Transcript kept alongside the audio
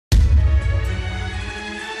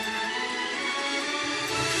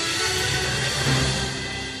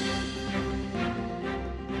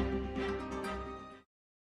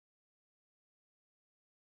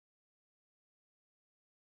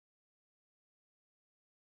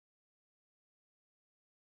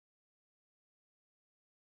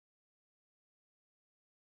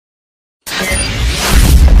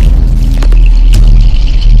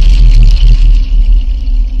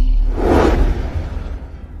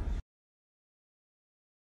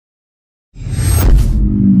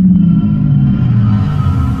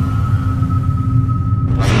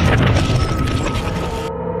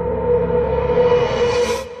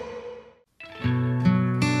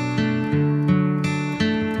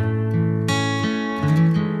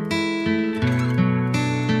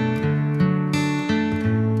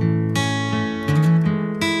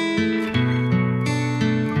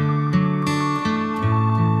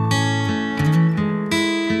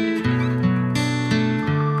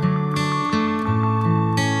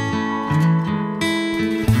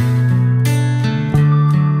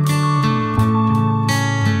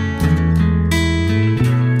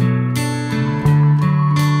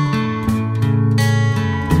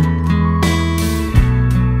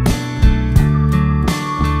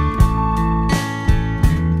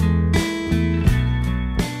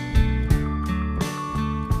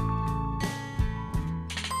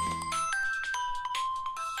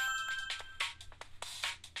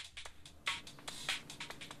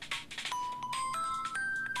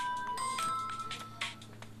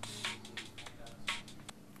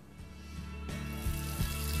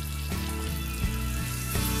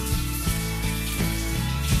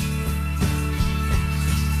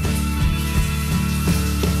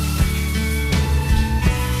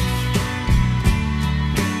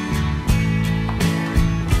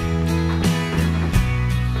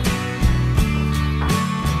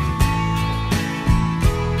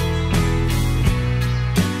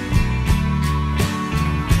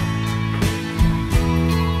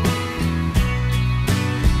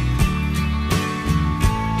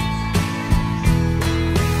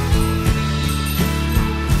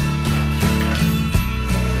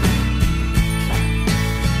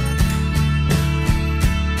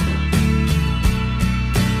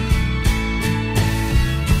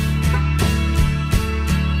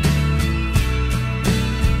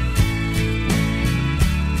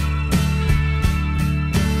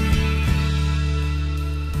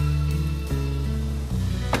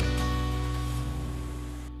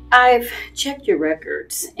I've checked your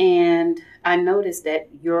records and I noticed that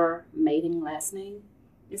your mating last name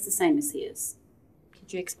is the same as his.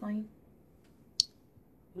 Could you explain?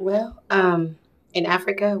 Well, in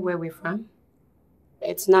Africa, where we're from,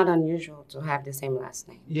 it's not unusual to have the same last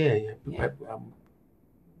name. Yeah.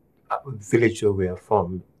 Village where we are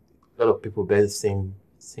from, a lot of people bear the same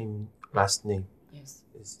last name. Yes.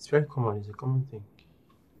 It's very common. It's a common thing.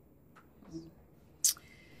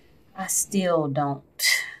 I still don't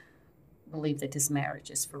believe that this marriage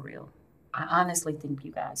is for real. I honestly think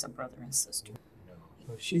you guys are brother and sister.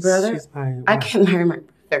 No, she's my wife. I can't marry my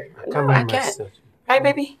brother. I can't marry my sister. Right,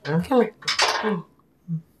 baby? Huh? Come here.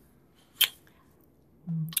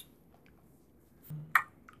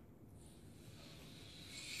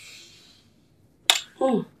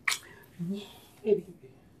 Baby.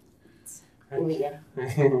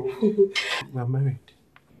 We're married.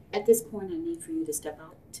 At this point, I need for you to step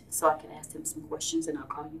out so I can ask him some questions and I'll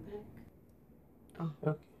call you back. Oh,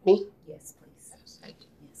 okay. Me? Yes, please.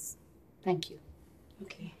 Yes. Thank you.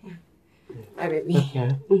 Okay. Yeah. Bye, baby.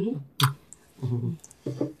 Yeah.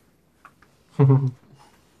 I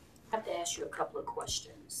have to ask you a couple of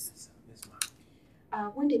questions.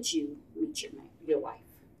 When did you meet your wife?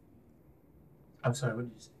 I'm sorry, what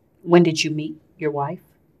did you say? When did you meet your wife?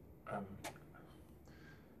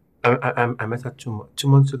 I met her 2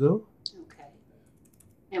 months ago. Okay.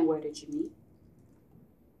 And where did you meet?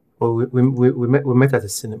 Well, we met at the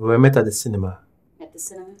cinema. We met at the cinema. At the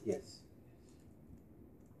cinema? Yes.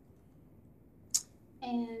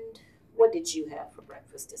 And what did you have for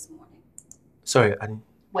breakfast this morning? Sorry, I didn't.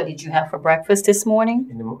 What did you have for breakfast this morning?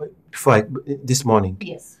 This morning.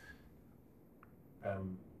 Yes.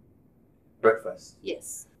 Breakfast.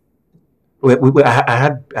 Yes.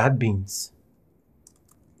 I had beans.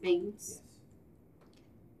 Beans? Yes.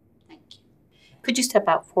 Thank you. Could you step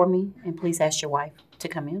out for me and please ask your wife to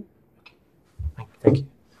come in? Thank you.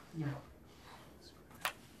 Yeah.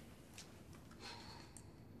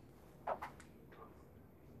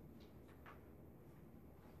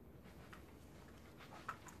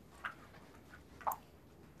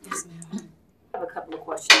 Yes, ma'am. I have a couple of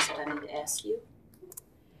questions that I need to ask you.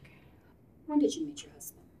 When did you meet your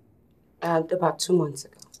husband? About 2 months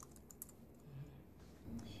ago.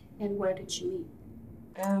 And where did you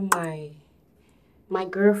meet? My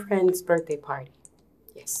girlfriend's birthday party.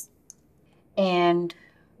 Yes. And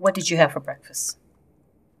what did you have for breakfast?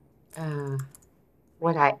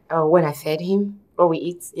 What I fed him, what we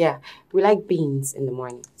eat. Yeah, we like beans in the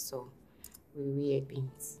morning, so we ate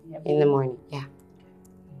beans in the morning. Yeah.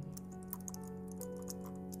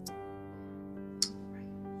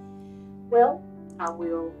 Well, I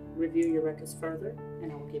will review your records further,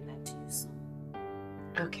 and I will get back to you soon.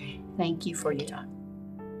 Okay. Thank you for your time.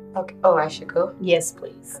 Okay. Oh, I should go? Yes,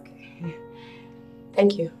 please. Okay.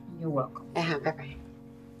 Thank you. You're welcome. Bye-bye.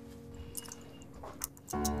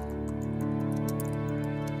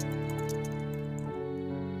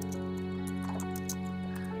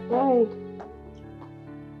 Hi.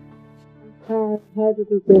 How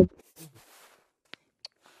did it go?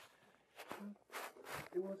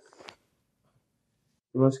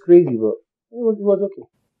 It was crazy, but it was okay.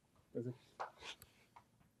 It was okay.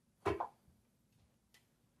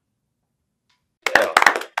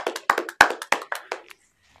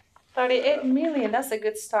 38 million, that's a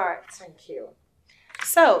good start. Thank you.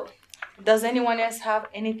 So, does anyone else have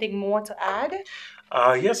anything more to add?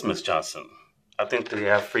 Yes, Ms. Johnson. I think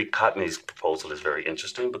the Free Cottony's proposal is very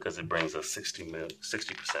interesting because it brings us 60%.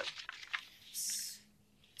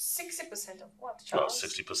 60% of what, Well, Charles?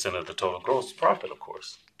 60% of the total gross profit, of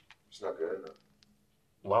course. It's not good enough.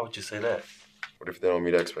 Why would you say that? What if they don't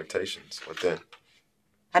meet expectations? What then?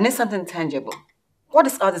 I need something tangible. What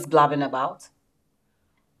is all this blabbing about?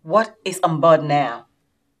 What is on board now?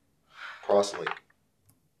 Crosslink.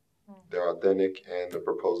 They're authentic and the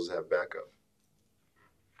proposals have backup.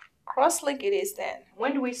 Crosslink it is then.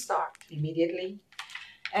 When do we start? Immediately.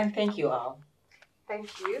 And thank you all.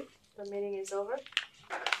 Thank you. The meeting is over.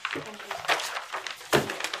 Thank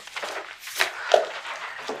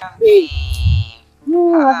you. No,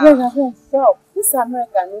 I beg, stop. This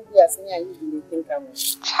American no be as me and you think I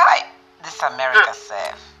was. Chai! This America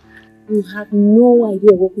self. You have no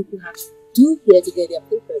idea what people have to do here to get their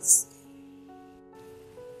papers.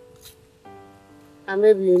 And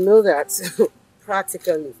maybe you know that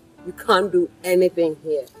practically you can't do anything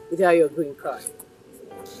here without your green card.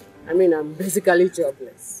 I mean, I'm basically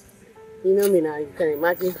jobless. You know me now, you can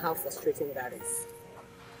imagine how frustrating that is.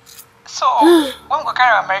 So, when we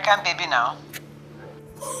carry American baby now?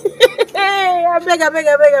 Hey, I beg.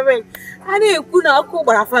 I need to put out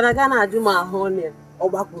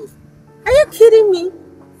Are you kidding me?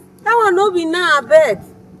 That will not be now, I beg.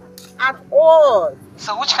 At all.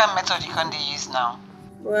 So which kind of method you can they use now?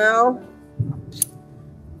 Well,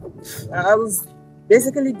 I was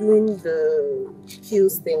basically doing the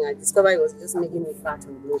pills thing. I discovered it was just making me fat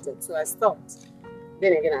and bloated, so I stopped.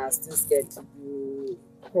 Then again, I was still scared to do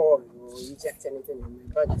porn or inject anything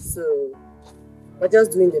in my body, so we're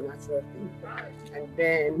just doing the natural thing. And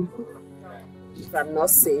then, if I'm not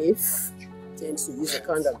safe, I tend to use a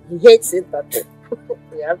condom. He hates it, but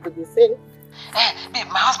we have to be safe. Hey, babe,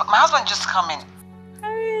 my husband just come in.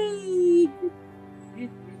 Hey.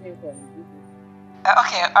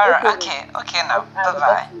 Okay, alright, okay now.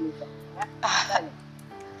 Bye-bye.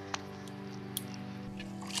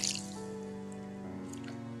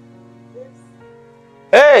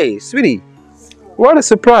 Hey, sweetie. What a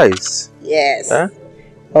surprise. Yes. Huh?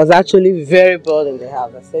 I was actually very bored in the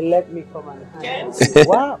house. I said, let me come and hang.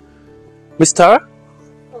 Wow. Miss Tara?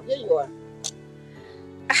 Oh, here you are.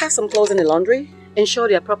 I have some clothes in the laundry. Ensure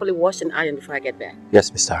they are properly washed and ironed before I get back.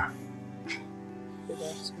 Yes, Miss Tara.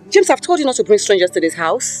 James, I've told you not to bring strangers to this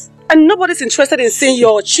house. And nobody's interested in seeing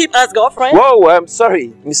your cheap-ass girlfriend. Whoa, I'm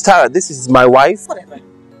sorry. Miss Tara, this is my wife. Whatever.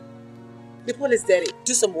 The pool is dirty.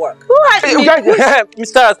 Do some work. Hey,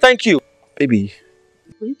 Miss Tara, thank you. Baby.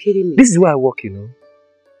 Are you kidding me? This is where I work, you know.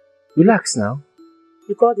 Relax now.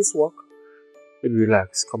 You call this work? Baby,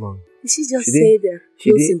 relax. Come on. Did she just say the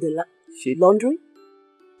clothes in the laundry?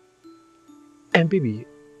 And baby,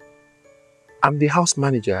 I'm the house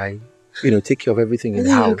manager. I, take care of everything in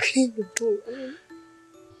the house. James,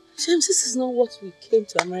 this is not what we came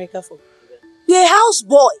to America for. You're a house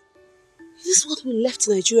boy. Is this what we left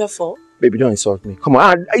Nigeria for? Baby, don't insult me. Come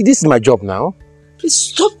on, this is my job now. Please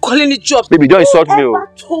stop calling it job. Baby, don't insult me. Whoever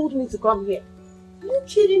told me to come here? Are you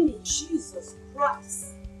kidding me? Jesus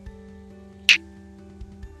Christ.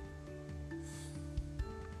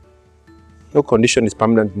 No condition is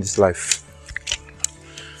permanent in this life.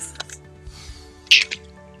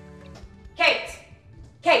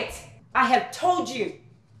 Kate, I have told you.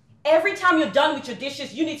 Every time you're done with your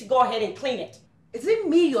dishes, you need to go ahead and clean it. Is it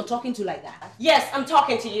me you're talking to like that? Yes, I'm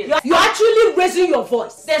talking to you. You're actually raising your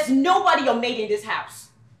voice. There's nobody your maid in this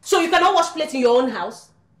house. So you cannot wash plates in your own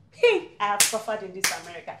house? Hey, I have suffered in this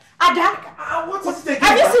America. Ada, what's it again?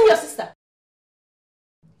 have you seen your sister?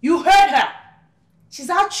 You heard her.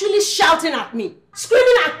 She's actually shouting at me,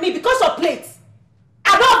 screaming at me because of plates.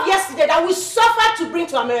 I know of yesterday that we suffered to bring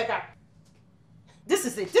to America. This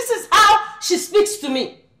is it. This is how she speaks to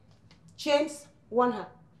me. James, warn her.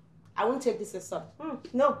 I won't take this aside.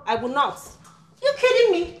 No, I will not. You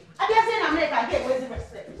kidding me? I didn't say in America again. Where's the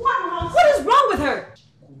respect? What is wrong with her?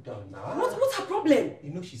 Cool down now. What's her problem?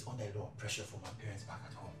 You know she's under a lot of pressure from her parents back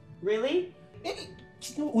at home. Really?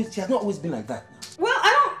 She has not always been like that now. Well,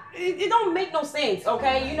 it don't make no sense,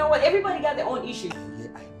 okay? You know what? Everybody got their own issues. Yeah,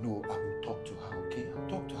 I know. I will talk to her, okay? I'll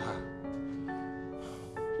talk to her.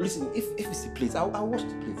 Listen, if it's the plates, I'll wash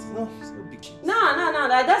the plates. No, it's no big deal. Nah,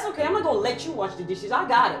 that's okay. I'm not gonna let you wash the dishes. I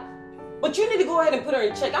got it. But you need to go ahead and put her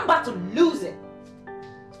in check. I'm about to lose it.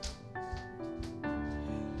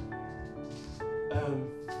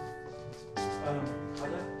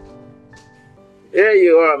 Here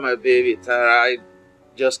you are, my baby Tara. I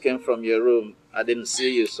just came from your room. I didn't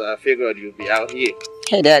see you, so I figured you'd be out here.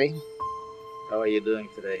 Hey, Daddy. How are you doing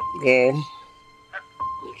today? Good.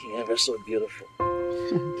 Looking ever so beautiful.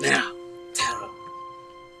 Now, Tara,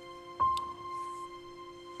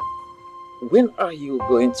 when are you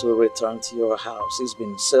going to return to your house? It's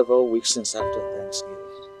been several weeks since after Thanksgiving.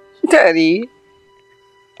 Daddy,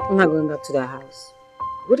 I'm not going back to that house.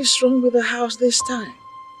 What is wrong with the house this time?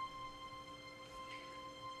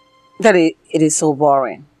 Daddy, it is so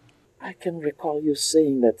boring. I can recall you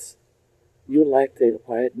saying that you liked a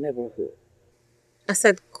quiet neighborhood. I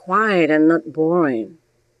said quiet and not boring.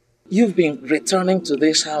 You've been returning to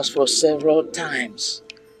this house for several times.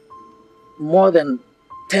 More than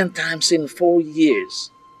 10 times in 4 years.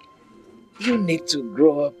 You need to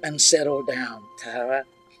grow up and settle down, Tara.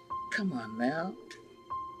 Come on now.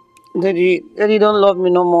 Daddy, don't love me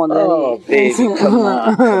no more, Daddy. Oh, baby, come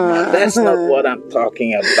on. That's not what I'm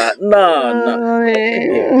talking about. No.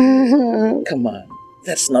 Come on.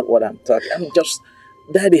 That's not what I'm talking.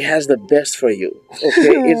 Daddy has the best for you.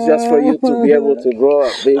 Okay? It's just for you to be able to grow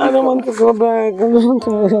up, baby. I don't want to go back. I don't want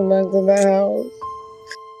to go back to the house.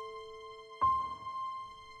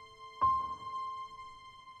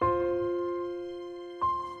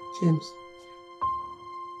 James.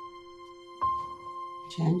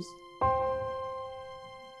 James.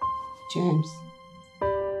 James.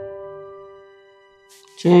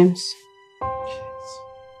 James.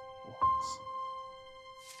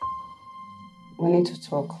 We need to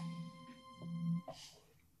talk.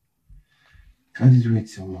 Can't you wait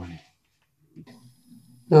till morning?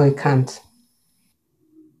 No, it can't.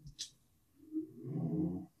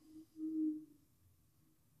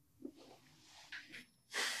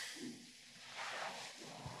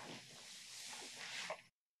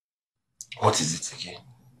 What is it again?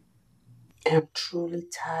 I'm truly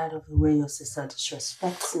tired of the way your sister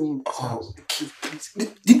disrespects me in this house. Please.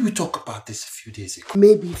 Didn't we talk about this a few days ago?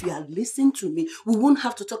 Maybe if you had listened to me, we wouldn't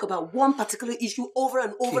have to talk about one particular issue over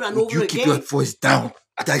and over and over You again. keep your voice down.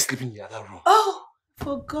 Are I sleeping in the other room? Oh,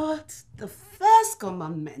 forgot the first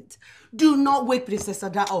commandment. Do not wake Princess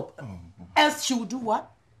Ada up. Else she will do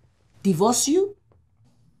what? Divorce you?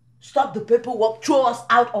 Stop the paperwork, throw us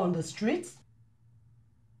out on the streets?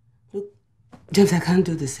 Look, James, I can't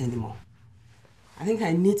do this anymore. I think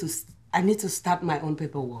I need to start my own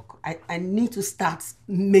paperwork. I need to start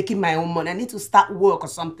making my own money. I need to start work or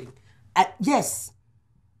something. Yes.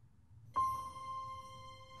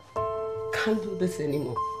 Can't do this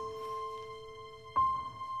anymore.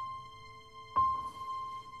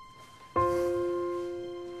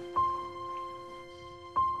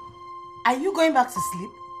 Are you going back to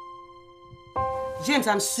sleep? James,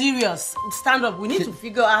 I'm serious. Stand up. We need to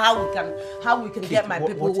figure out how we can get my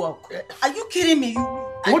paperwork. Are you kidding me?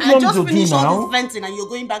 What do you I want just me to do finished all now? this venting and you're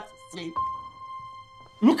going back to sleep.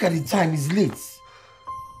 Look at the time, it's late.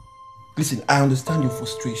 Listen, I understand your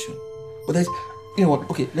frustration. But you know what?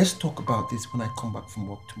 Okay, let's talk about this when I come back from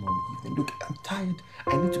work tomorrow evening. Look, I'm tired.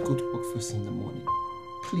 I need to go to work first in the morning.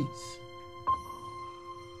 Please.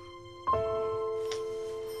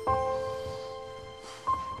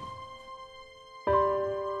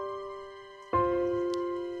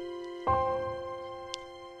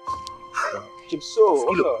 So,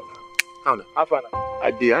 what's up? How now? How far now? I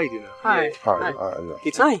did, how you doing now? Hi. Yeah. Hi.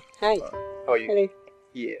 Hi. Hi. How are you? Hello.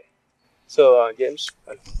 Yeah. So, James?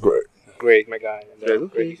 Great. Greg, my guy. And,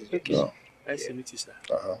 Greg, Greg is okay. No. Nice to meet you, sir.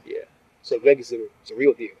 Uh-huh. Yeah. So, Greg is a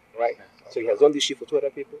real deal, right? So, he has done this shit for 2 other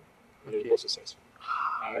people, and he's both successful.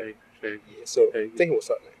 Alright. Yeah. So, tell him what's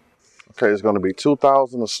up, man. Okay, it's going to be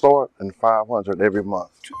 $2,000 to start and $500 every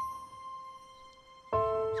month.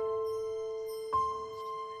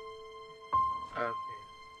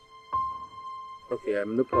 Okay,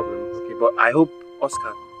 no problem. Okay, but I hope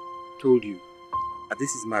Oscar told you that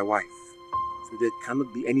this is my wife. So there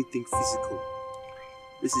cannot be anything physical.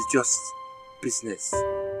 This is just business.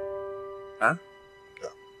 Huh? Yeah.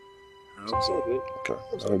 Okay. Okay,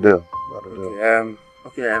 not a deal. Not a deal.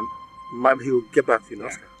 Okay, maybe he'll get back to you,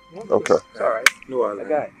 Oscar. Okay. It's alright. No worries.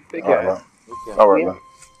 Okay. Take All right, care. man. All right, man.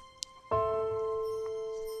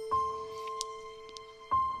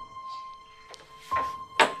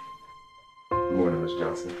 Good morning, Miss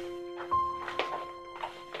Johnson.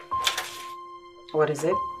 What is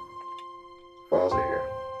it? Falls are here.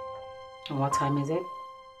 And what time is it?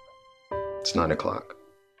 It's 9 o'clock.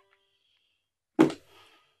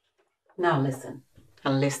 Now listen,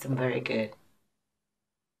 and listen very good.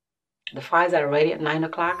 The files are ready at 9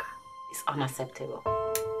 o'clock. It's unacceptable.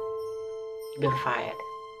 You've been fired.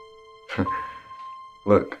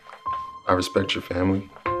 Look, I respect your family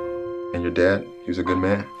and your dad. He was a good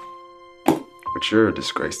man. But you're a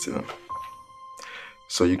disgrace to them.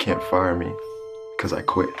 So you can't fire me because I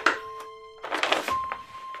quit.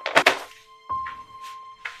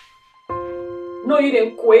 No, you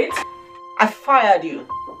didn't quit. I fired you.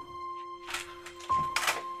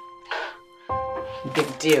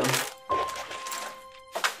 Big deal.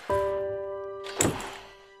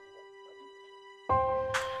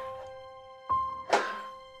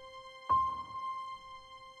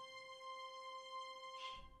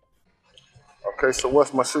 Okay, so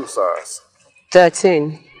what's my shoe size?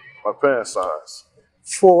 13. My pant size?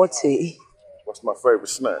 40. What's my favorite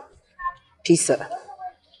snack? Pizza.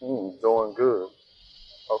 Doing good.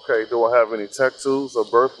 Okay, do I have any tattoos or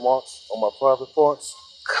birthmarks on my private parts?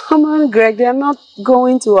 Come on, Greg. They're not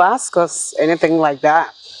going to ask us anything like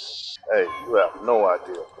that. Hey, you have no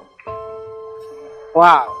idea.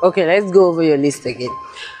 Wow. Okay, let's go over your list again.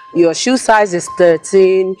 Your shoe size is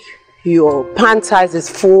 13. Your pant size is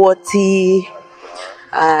 40.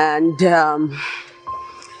 And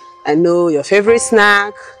I know your favorite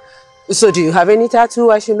snack. So do you have any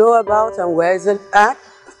tattoo I should know about, and where is it at?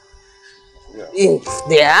 Yeah. If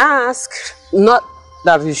they ask, not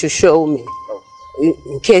that you should show me,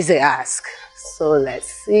 in case they ask. So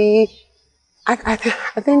let's see. I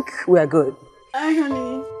think we're good. Hi,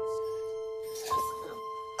 honey.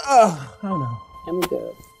 How now? I'm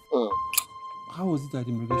good. How was it at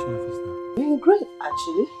the immigration office now? Doing great,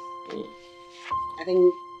 actually. I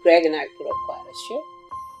think Greg and I put up quite a show.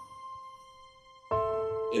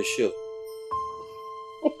 Yeah, sure.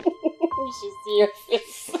 You should see your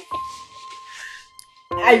face.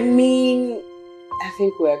 I mean, I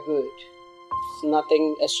think we're good. It's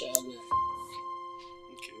nothing extraordinary.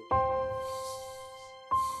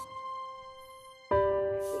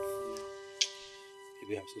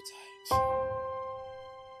 Baby, I'm so tired.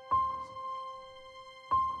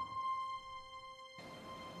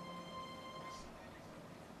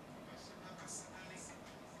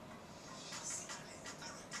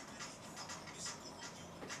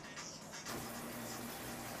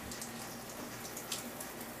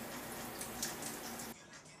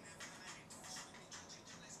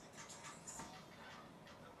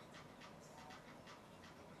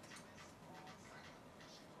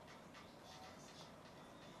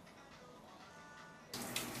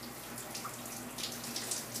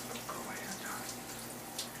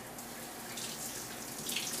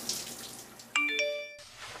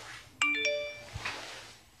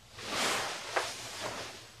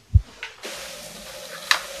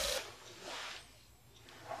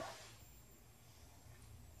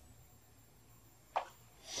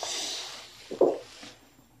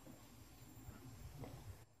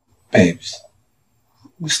 Babes,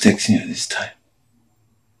 who's texting you this time?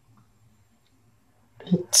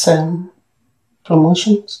 It's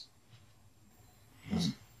promotions.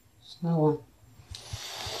 It's no one.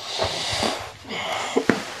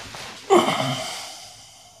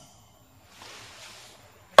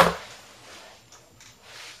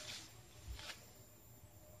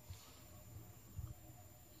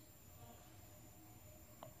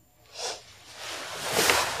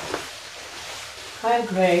 Hi,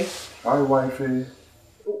 Greg. Hi, wifey.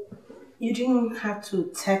 You didn't have to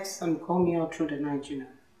text and call me all through the night, you know.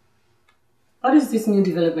 What is this new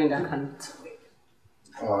development I can't wait?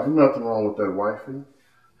 Oh, ain't nothing wrong with that, wifey.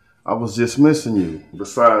 I was just missing you.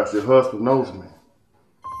 Besides, your husband knows me.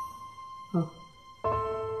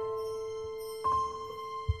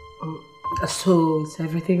 So, is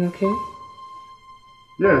everything okay?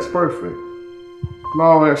 Yeah, it's perfect.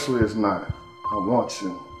 No, actually, it's not. I want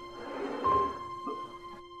you.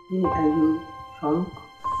 Are you drunk?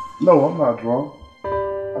 No, I'm not drunk.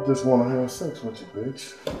 I just want to have sex with you,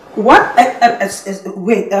 bitch. What?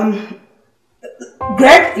 Wait,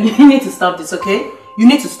 Greg, you need to stop this, okay? You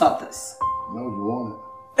need to stop this. No, you want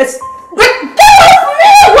It's... Greg, get off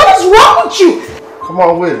me! What is wrong with you? Come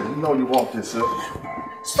on with it. You know you want this, sir.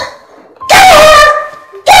 Stop.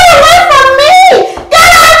 Get away from me!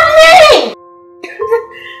 Get off me!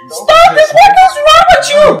 Stop this! What is wrong with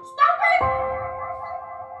you? Stop it!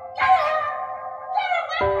 Get away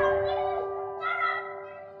from me!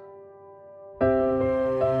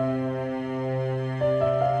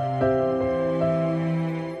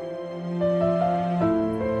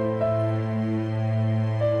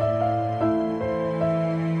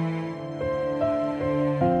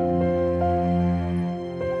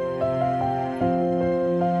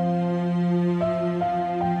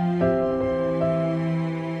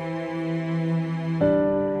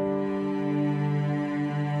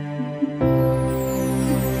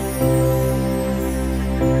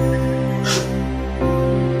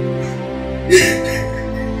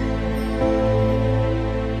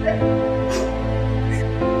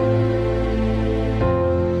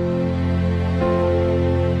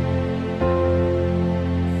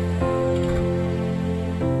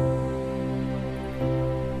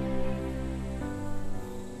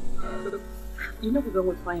 You know we're going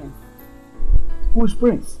with friends. Who's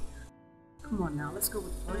Prince? Come on now, let's go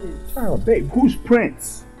with friends. Oh, babe, who's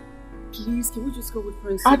Prince? Please, can we just go with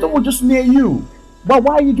friends? I don't want just near you. But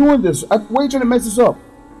why are you doing this? Why are you trying to mess this up?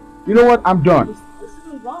 You know what? I'm done. There's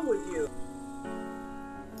something wrong with you.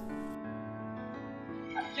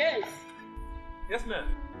 James. Yes, ma'am.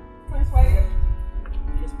 Prince, right here.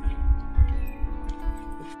 Yes, ma'am.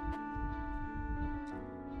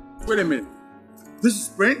 Wait a minute. This is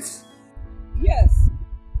Prince? Yes.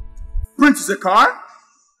 Prince is a car?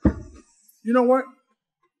 You know what?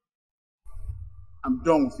 I'm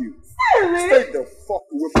done with you. Stay the fuck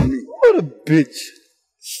away from me. What a bitch.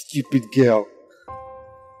 Stupid girl.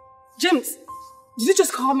 James, did you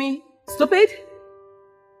just call me stupid?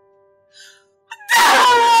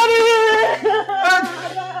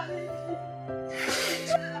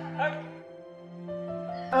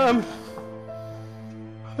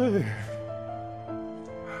 Hey.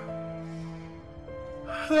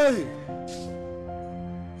 Hey.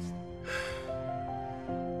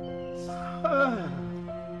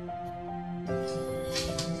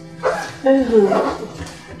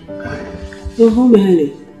 You're home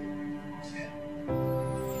early.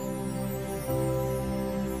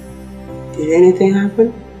 Did anything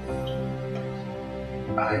happen?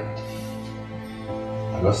 I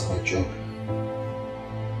lost my job.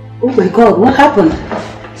 Oh my God, what happened?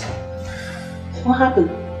 What happened?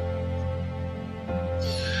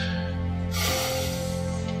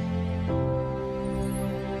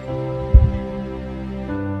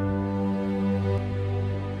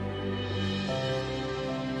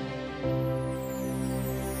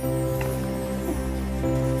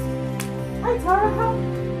 Hi, Tara.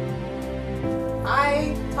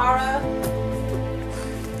 Hi, Tara.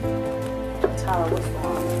 Tara, what's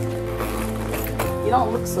wrong? You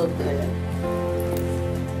don't look so good.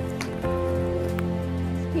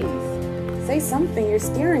 Please, say something. You're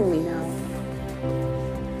scaring me now.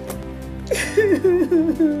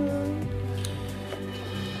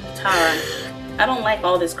 Tara, I don't like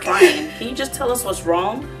all this crying. Can you just tell us what's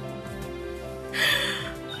wrong?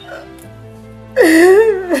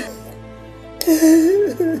 Oh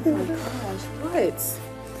my gosh, what?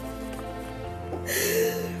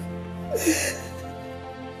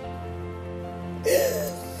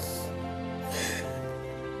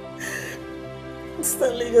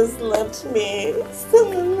 Stanley just left me.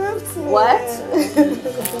 Stanley left me. What?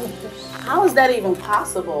 How is that even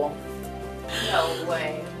possible? No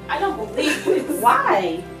way. I don't believe it.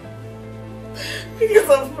 Why? Because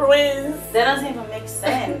of Prince. That doesn't even make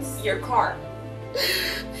sense. Your car.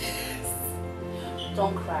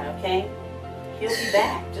 Don't cry, okay? He'll be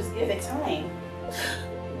back. Just give it time.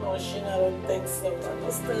 No, Sheena, I don't think so. No,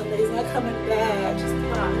 Stanley's not coming back. Just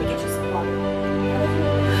come on, let me get you some water.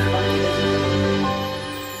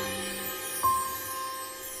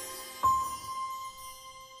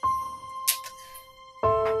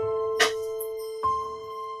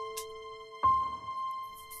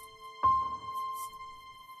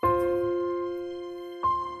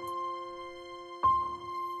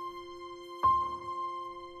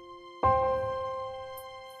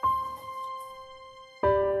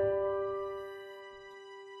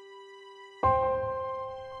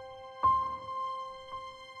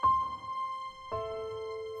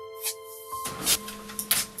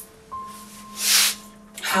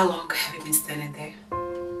 How long have you been standing there?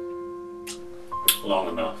 Long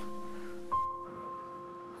enough.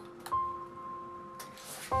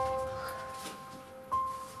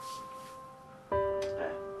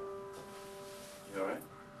 Hey. You alright?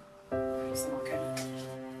 Yes, I'm okay.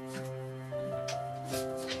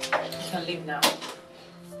 You can leave now.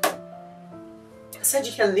 I said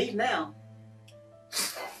you can leave now.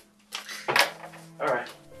 Alright.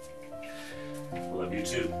 Love you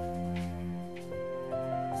too.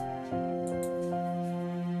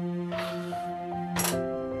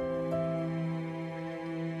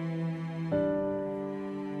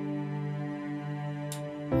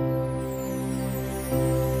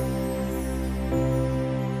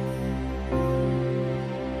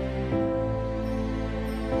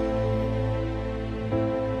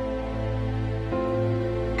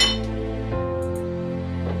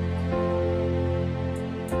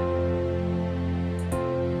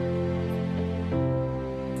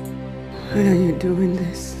 Why are you doing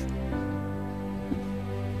this?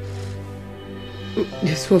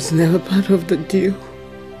 This was never part of the deal.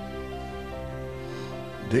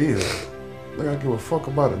 Deal? Think I give a fuck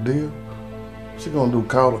about a deal? She gonna do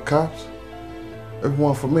call the cops? If it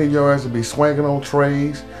weren't for me, your ass would be swinging on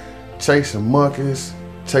trays, chasing monkeys,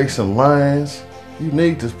 chasing lions. You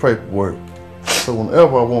need this paperwork. So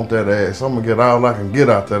whenever I want that ass, I'm gonna get all I can get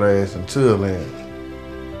out that ass until then.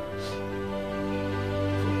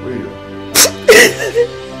 For real.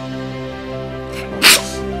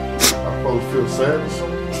 I'm supposed to feel sad or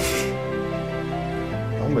something?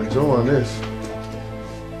 I'm enjoying this.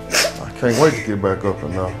 I can't wait to get back up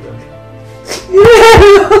and out there. Leave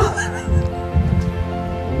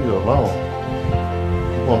me alone.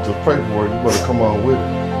 You want this paperwork, you better come on with it.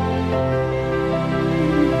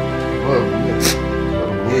 Love you.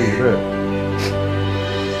 Better believe that.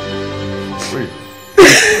 Real.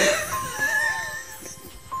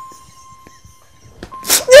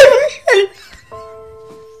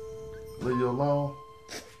 Leave you alone?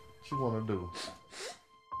 What you wanna do?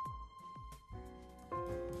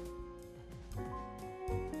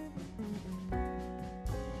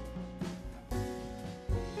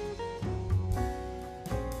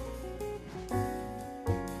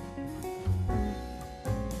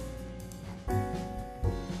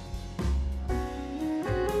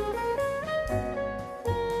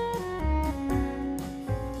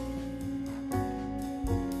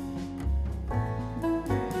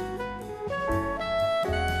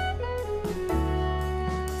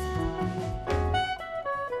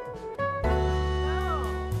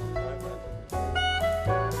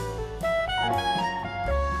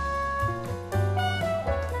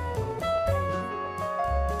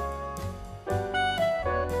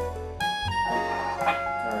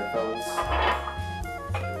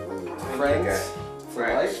 guy.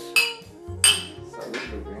 Right.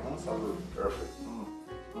 Perfect.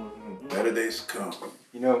 Better days come.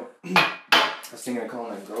 You know, I was thinking of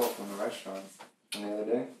calling that girl from the restaurant from the other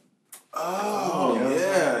day. Oh, You know,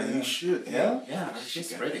 yeah, you should. Yeah? Yeah,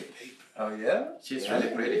 she's pretty. Oh, yeah? She's Yeah, really I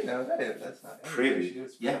didn't pretty. know that. That's not Pretty? She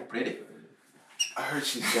was Yeah, pretty. I heard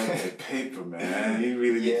she's got that paper, man. You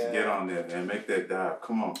really need to get on that, man. Make that dive.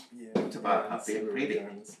 Come on. Yeah. It's about her being pretty.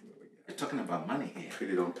 You're talking about money here.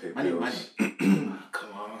 Pretty don't pay Money, bills. money.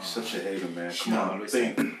 Come on. Such a hater, man. She Come on, always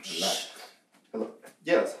think. relax. Hello.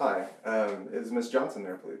 Yes, hi. Is Miss Johnson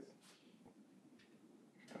there, please?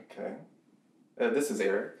 Okay. This is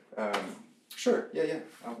Eric. Sure. Yeah.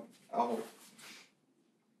 I'll hold.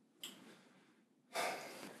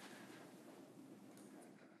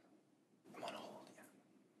 I'm on hold. Yeah.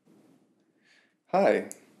 Hi.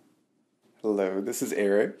 Hello. This is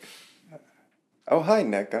Eric. Oh, hi,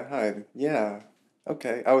 NECA. Hi. Yeah.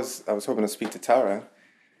 Okay. I was hoping to speak to Tara.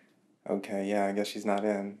 Okay. Yeah. I guess she's not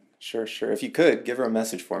in. Sure. If you could, give her a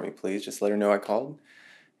message for me, please. Just let her know I called,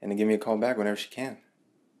 and then give me a call back whenever she can.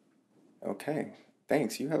 Okay.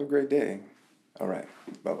 Thanks. You have a great day. All right.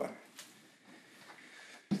 Bye-bye.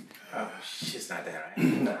 Oh, she's not there, right?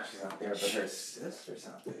 No, she's not there, but her sister's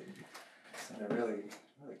out there. Sounded really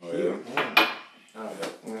Oh, cute. yeah? Yeah. I don't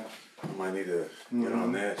know. Yeah. I might need to get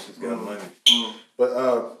on that. She's got Mhm. money. Mhm. But,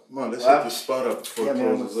 come on, let's Well, hit the spot up before it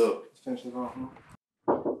man, closes let's up. finish this off.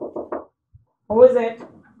 Who is it?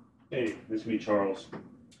 Hey, this is me, Charles.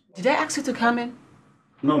 Did I ask you to come in?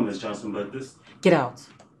 No, Miss Johnson, but this... Get out.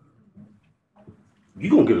 You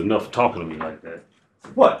gonna get enough talking to me like that.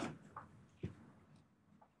 What?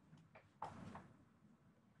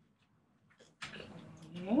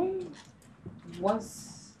 Okay.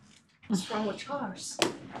 What's wrong with Charles?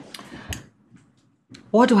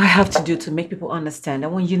 What do I have to do to make people understand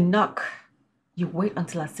that when you knock, you wait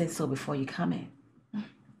until I say so before you come in?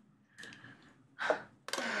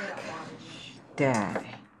 Dad.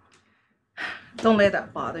 Don't let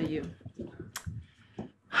that bother you.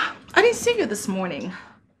 I didn't see you this morning.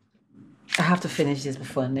 I have to finish this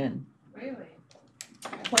before noon. Really?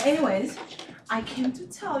 Well, anyways, I came to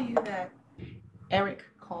tell you that Eric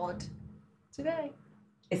called today.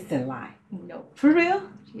 It's a lie. No. For real?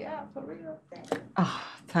 Yeah, for real. Oh,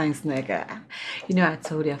 thanks, nigga. You know, I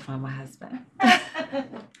told you I found my husband.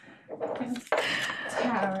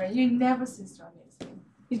 Tara, you never sister amazing.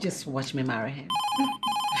 You just watch me marry him.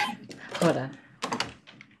 Hold on.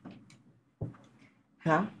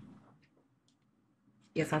 Huh?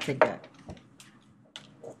 Yes, I'll take that.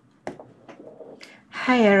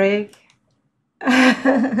 Hi, Eric.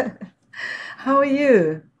 How are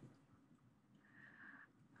you?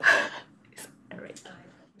 It's Eric.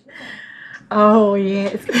 Oh,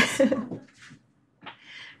 yes.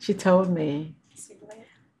 She told me.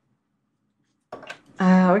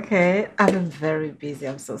 Okay. I've been very busy.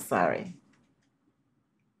 I'm so sorry.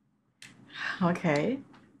 Okay.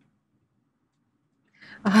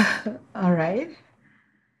 All right.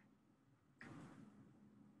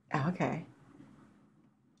 Okay.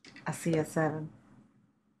 I'll see you at 7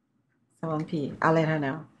 p.m. I'll let her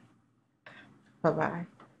know. Bye-bye.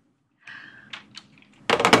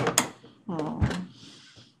 Oh.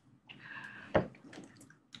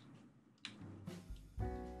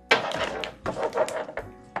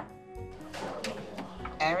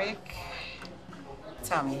 Eric,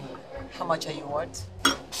 tell me, how much are you worth?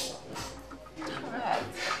 All right.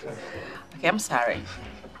 Okay, I'm sorry.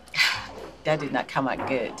 That did not come out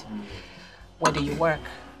good. Where do you work?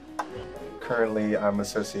 Currently, I'm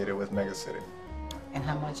associated with Megacity. And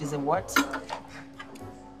how much is it worth?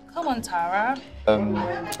 Come on, Tara.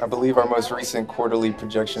 I believe our most recent quarterly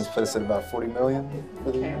projections put us at about 40 million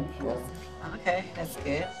for the year. Yeah. Okay, that's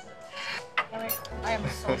good. Eric, I am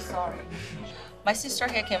so sorry. My sister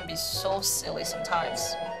here can be so silly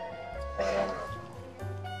sometimes.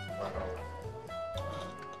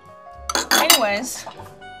 Anyways,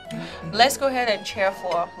 let's go ahead and cheer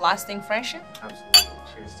for lasting friendship. Absolutely.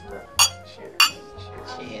 Cheers to that. Cheers.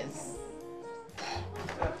 Cheers.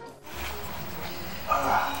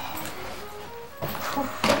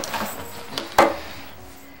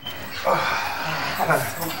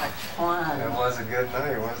 So much fun. It was a good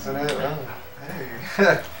night, wasn't it? Oh,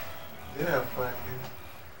 hey. Did have fun.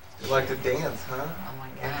 You like to dance, huh? Oh my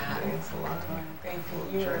God. Dance a lot. Thank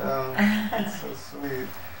you. Oh, that's so sweet.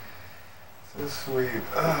 So sweet.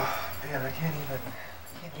 Oh, man, I can't hear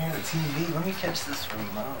the TV. Let me catch this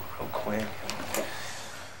remote real quick.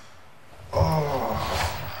 Oh.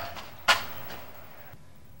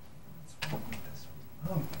 What's wrong with this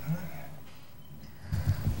remote, huh?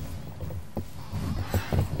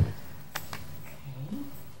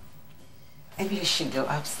 Maybe you should go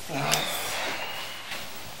upstairs.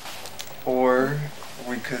 Or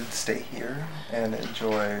we could stay here and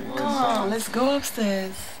enjoy. Oh, let's go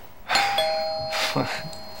upstairs.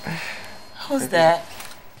 Who's that?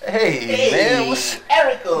 Hey, man, what's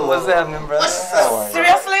Erica? What's happening, brother? How are you?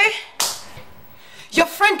 Seriously? Your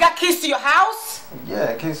friend got keys to your house?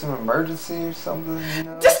 Yeah, in case of emergency or something, you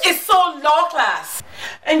know. This is so low class.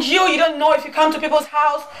 And you don't know if you come to people's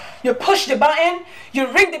house, you push the button, you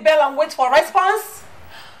ring the bell and wait for a response?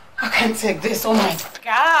 I can't take this, oh my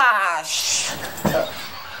gosh.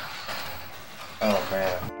 Oh,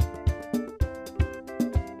 man.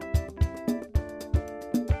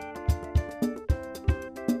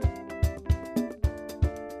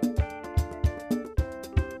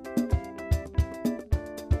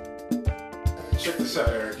 Check this out,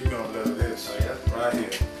 Eric. You're gonna love this. Right here.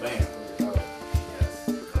 Bam.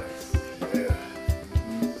 Yeah.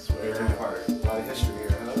 It's very hard. A lot of history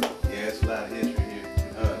here, huh? Yeah, it's a lot of history here.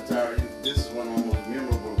 Tyra, this is one of the most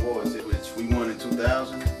memorable awards, which we won in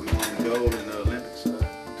 2000. We won gold in the Olympics,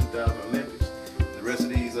 2000 Olympics. The rest of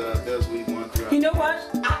these belts we won throughout. You know what?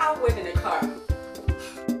 I'll wait in the car.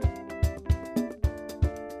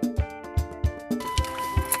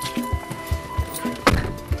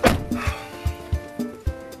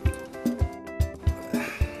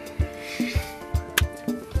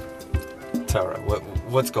 Tara,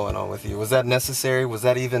 what's going on with you? Was that necessary? Was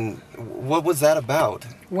that even... What was that about?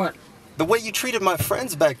 What? The way you treated my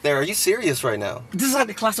friends back there. Are you serious right now? These are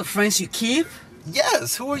the class of friends you keep?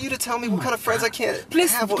 Yes. Who are you to tell me what kind of friends I can't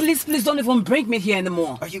Please, have? please don't even bring me here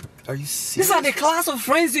anymore. Are you serious? These are the class of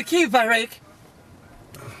friends you keep, Eric.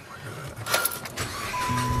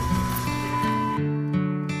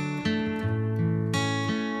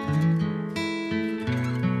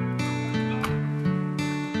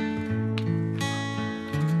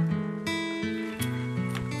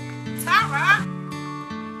 Tara!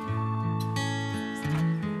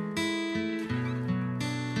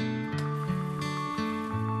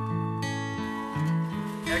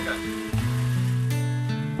 Erica.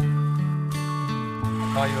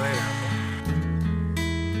 I'll call you later,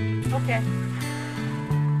 okay? Okay.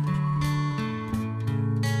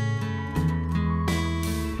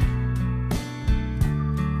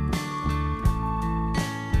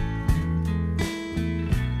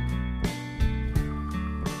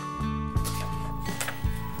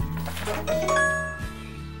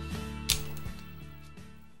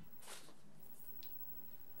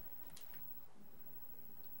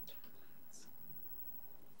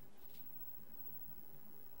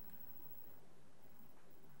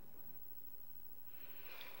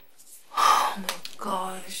 Oh my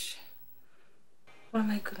gosh. What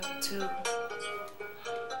am I gonna do?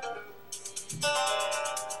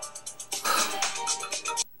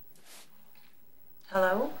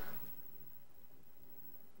 Hello?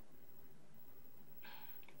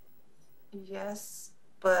 Yes,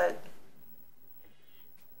 but...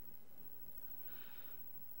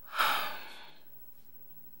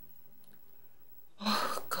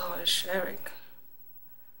 Oh gosh, Eric.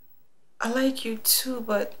 I like you too,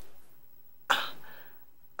 but...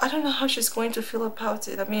 I don't know how she's going to feel about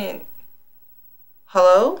it. I mean...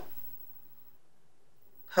 Hello?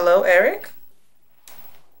 Hello, Eric?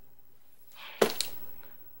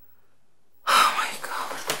 Oh my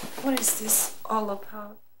God. What is this all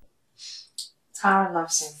about? Tara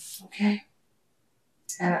loves him, okay?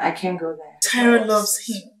 And I can't go there. Tara loves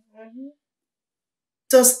him.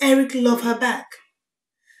 Does Eric love her back?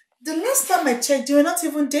 The last time I checked, you were not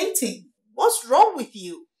even dating. What's wrong with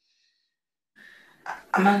you?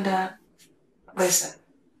 Amanda, listen.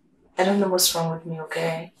 I don't know what's wrong with me,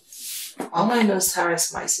 okay? All I know is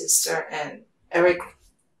Tara's my sister and Eric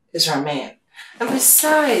is her man. And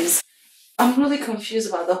besides, I'm really confused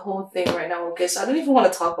about the whole thing right now, okay? So I don't even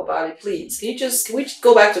want to talk about it, please. Can we just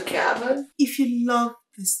go back to cabin? If you love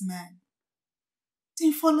this man,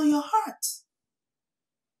 then follow your heart.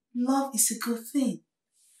 Love is a good thing.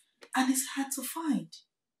 And it's hard to find.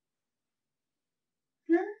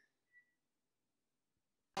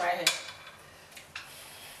 Right here.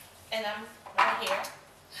 And I'm right here.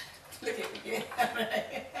 Look at me.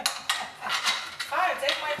 Alright,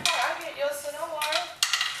 take my phone. I'll get yours, so don't worry.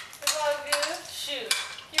 It's all good. Shoot.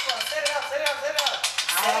 Keep on. Set it up, set it up, set it up.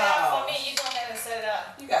 Set it up for me. You go ahead and set it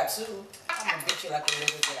up. You got two. I'm gonna get you like a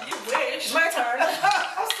little girl. You wish. My turn.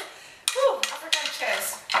 Whew, African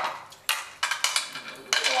chess.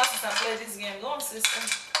 You want since I play this game. Go on, sister.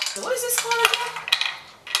 So what is this called again?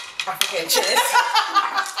 African chess.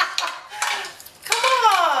 Come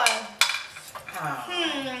on.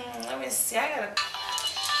 Let me see. I gotta.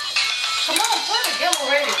 Come on, play the game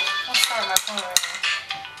already. I'm starting my phone right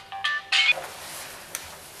now.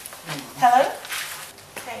 Hello?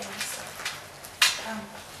 Hey, sir.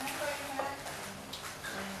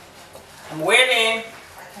 I'm waiting.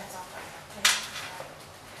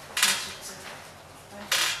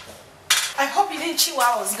 I hope you didn't chew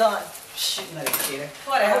while I was gone. Shit, not a kid.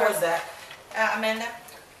 Whatever. Who was that? Amanda.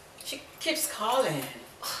 She keeps calling.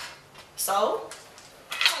 So?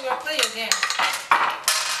 I'm gonna play your game.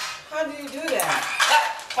 How do you do that?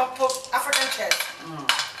 African chess.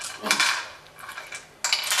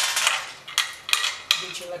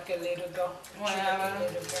 Beat you like a little girl. Whatever.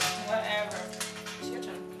 Whatever. It's your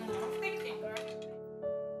turn. I'm thinking, girl.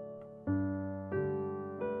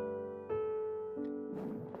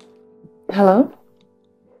 Hello?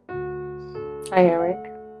 Hi, Eric.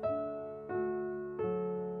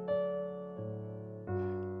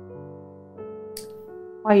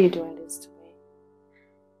 Why are you doing this to me?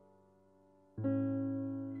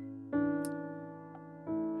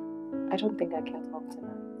 I don't think I can talk tonight.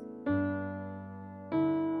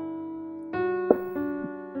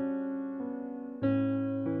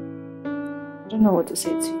 I don't know what to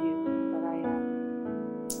say to you, but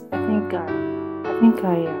I think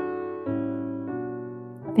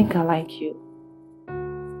I like you.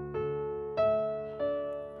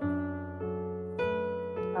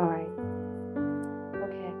 All right.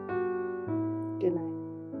 Okay. Good night.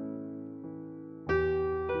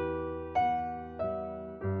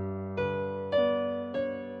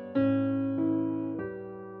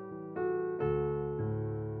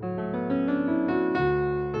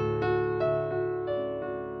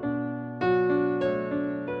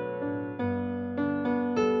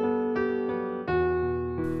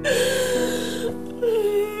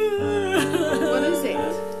 What is it?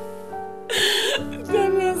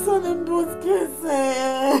 Daniel saw them both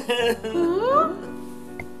kissing. Who?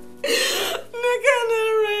 Nick and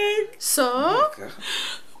Eric. So?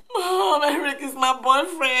 Mom, Eric is my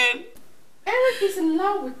boyfriend. Eric is in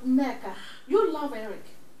love with Mecca. You love Eric.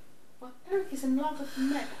 But Eric is in love with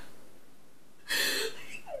Mecca.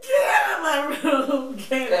 Get out of my room.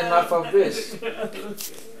 Get out. Enough of this. Get out of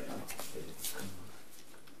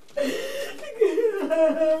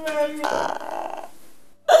my room.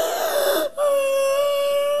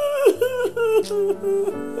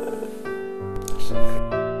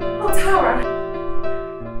 Oh, Tara.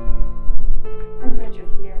 I'm glad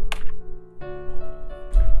you're here.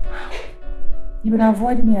 You've been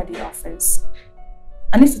avoiding me at the office.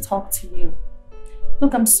 I need to talk to you.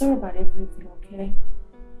 Look, I'm sorry about everything, okay?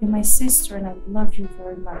 You're my sister and I love you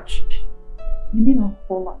very much. You mean a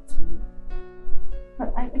whole lot to me.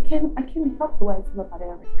 But I can't help the way I feel about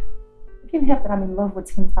Eric. I can't help that I'm in love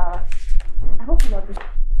with him, Tara. I hope you understand.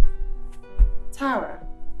 Tara.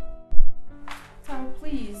 Tara,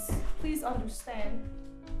 please. Please understand.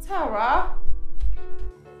 Tara.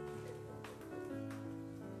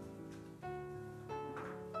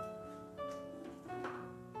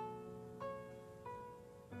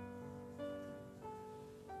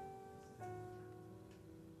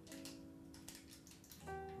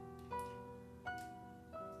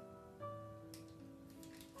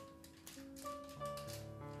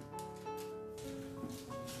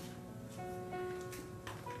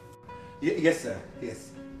 Yes, sir.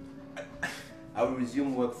 Yes. I will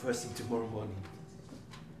resume work first thing tomorrow morning.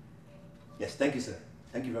 Yes, thank you, sir.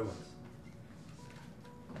 Thank you very much.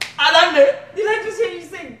 Adande, did I just hear you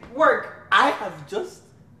say work? I have just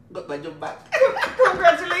got my job back.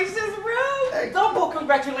 Congratulations, bro. Double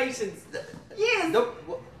congratulations. Yes.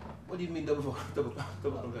 What do you mean double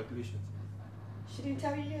congratulations? She didn't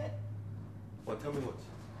tell you yet? Well, tell me what?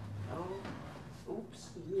 Oh, oops,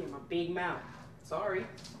 me and my big mouth. Sorry.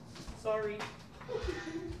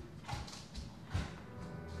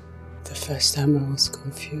 The first time I was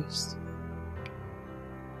confused.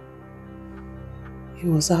 He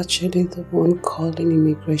was actually the one calling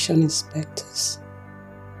immigration inspectors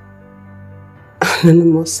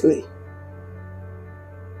anonymously.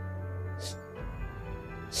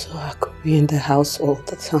 So I could be in the house all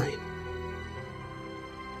the time.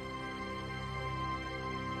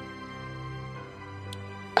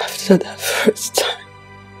 After that first time,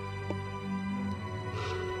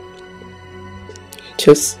 he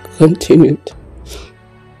just continued.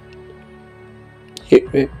 He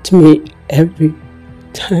raped me every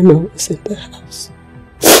time I was in the house.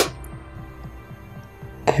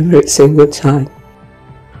 Every single time.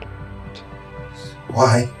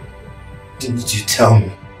 Why didn't you tell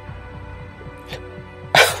me?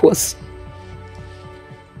 I was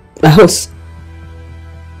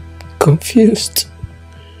confused,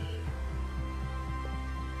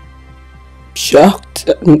 shocked,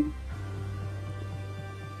 and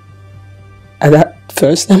at that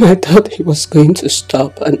First time I thought he was going to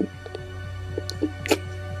stop, and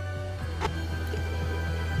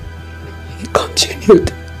he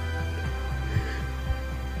continued.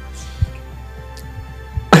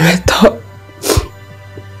 And I thought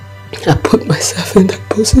I put myself in that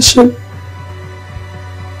position.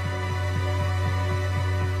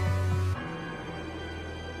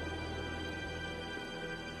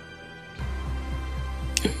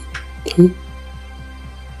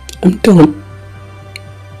 I'm done.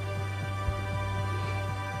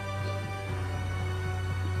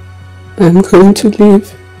 I'm going to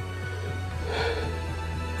leave.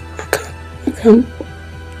 I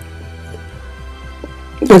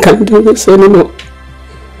can't do this anymore.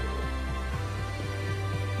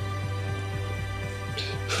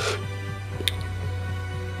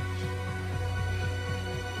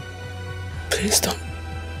 Please don't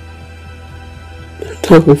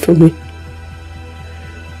wait for me.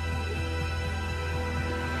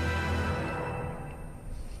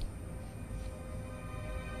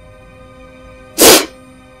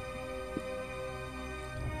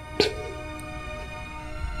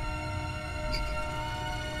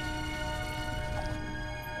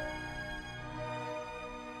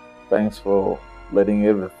 Thanks for letting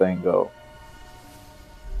everything go.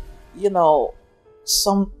 You know,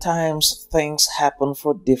 sometimes things happen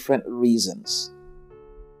for different reasons.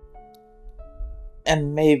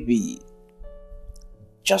 And maybe,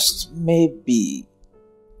 just maybe,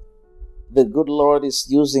 the good Lord is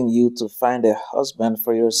using you to find a husband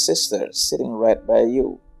for your sister sitting right by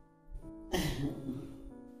you.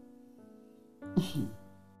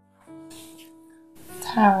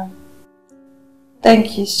 Tara,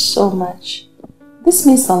 thank you so much. This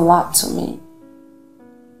means a lot to me.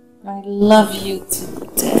 I love you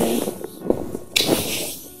today.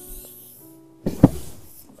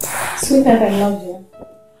 Sweetheart, I love you.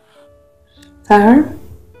 Tara,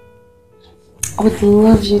 I would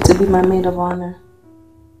love you to be my maid of honor.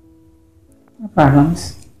 No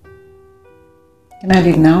problems. Can I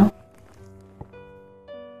leave now?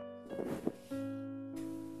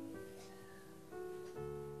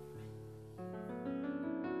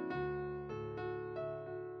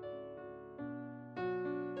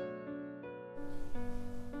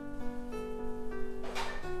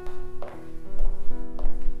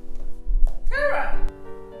 Tara,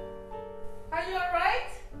 are you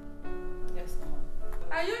alright? Yes, Mom.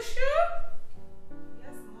 Are you sure?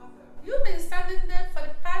 Yes, Mother. You've been standing there for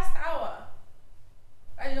the past hour.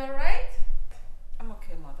 Are you alright? I'm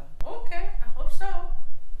okay, Mother. Okay, I hope so.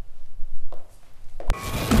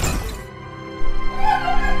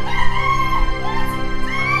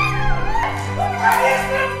 What is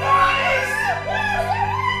this noise?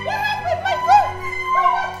 What happened? My phone!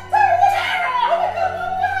 Tara, what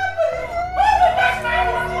happened? Oh my gosh, Tara,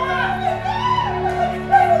 what happened?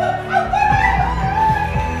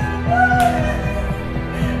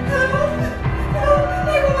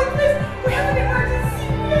 We have an emergency.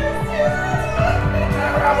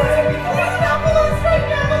 Tara, what are we doing? An ambulance right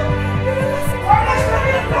now. Why is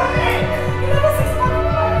that nothing? You know, this is not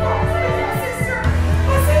my sister.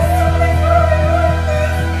 My sister, my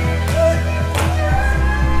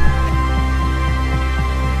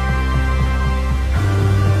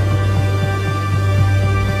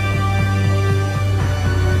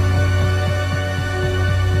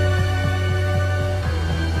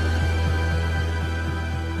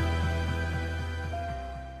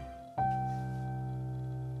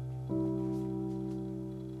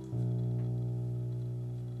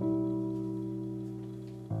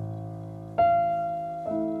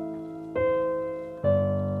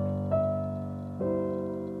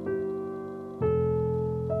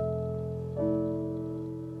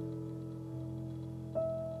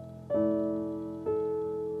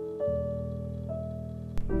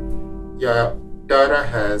Your daughter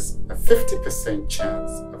has a 50%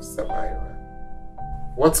 chance of survival.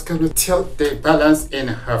 What's going to tilt the balance in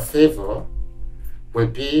her favor will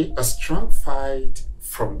be a strong fight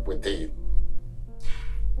from within.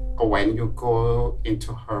 When you go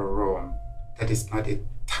into her room, that is not a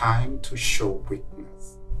time to show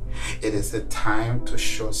weakness. It is a time to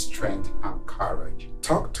show strength and courage.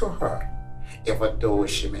 Talk to her. Even though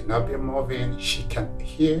she may not be moving, she can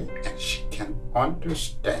hear and she can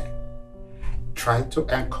understand. Try to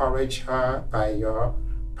encourage her by your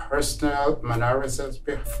personal mannerisms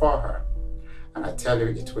before her. And I tell you,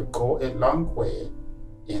 it will go a long way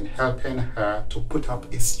in helping her to put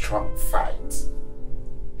up a strong fight.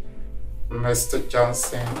 Mr.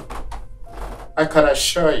 Johnson, I can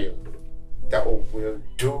assure you that we will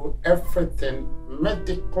do everything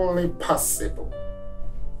medically possible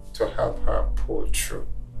to help her pull through.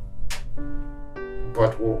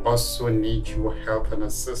 but will also need your help and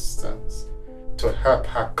assistance to help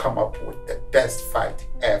her come up with the best fight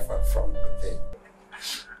ever from within.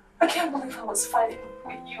 I can't believe I was fighting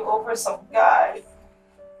with you over some guy.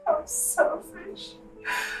 I was selfish.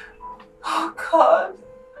 Oh God.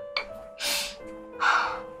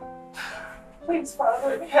 Please,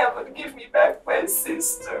 Father in heaven, give me back my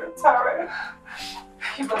sister, Tara.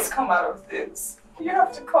 You must come out of this. You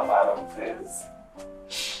have to come out of this.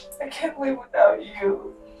 I can't live without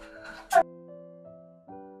you.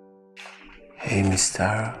 Hey, Miss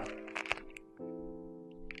Tara.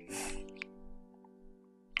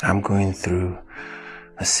 I'm going through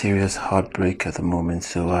a serious heartbreak at the moment,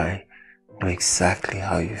 so I know exactly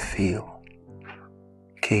how you feel.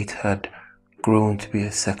 Kate had grown to be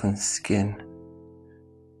a second skin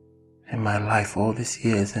in my life all these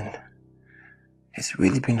years, and it's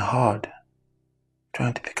really been hard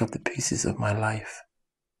trying to pick up the pieces of my life.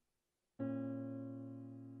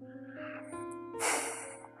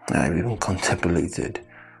 I've even contemplated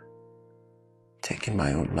taking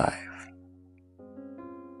my own life.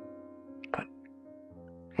 But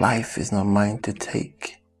life is not mine to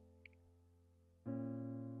take.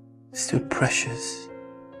 It's still precious,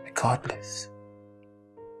 regardless.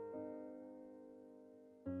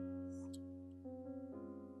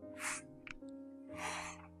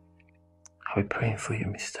 I'll be praying for you,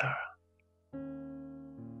 Miss Tara.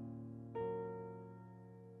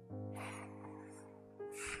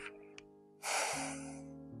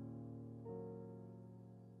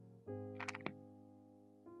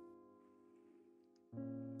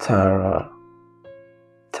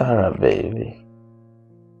 Tara, baby.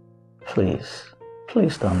 Please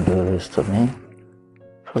don't do this to me.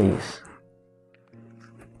 Please.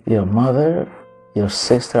 Your mother, your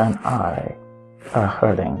sister, and I are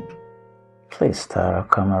hurting. Please, Tara,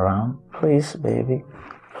 come around. Please, baby.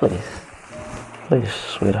 Please. Please,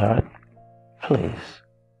 sweetheart. Please.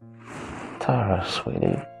 Tara,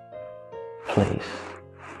 sweetie. Please.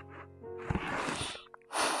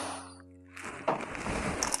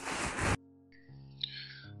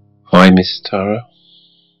 Hi, Miss Tara.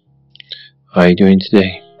 How are you doing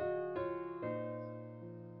today?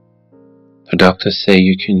 The doctors say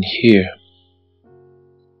you can hear.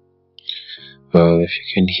 Well, if you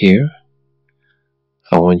can hear,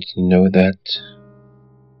 I want you to know that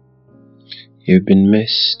you've been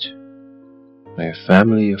missed by your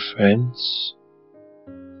family, your friends.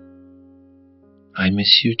 I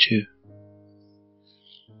miss you too.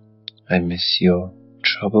 I miss your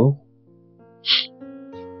trouble.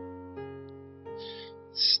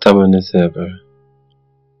 Stubborn as ever,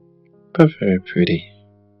 but very pretty.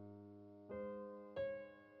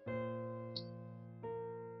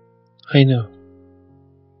 I know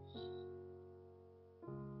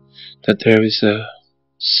that there is a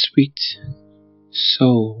sweet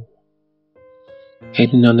soul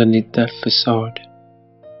hidden underneath that facade.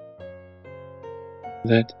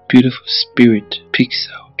 That beautiful spirit peeks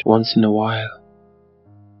out once in a while.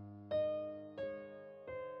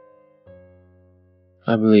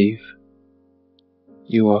 I believe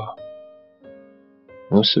you are,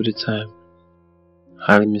 most of the time,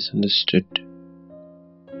 highly misunderstood.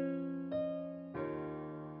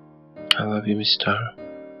 I love you, Miss Tara.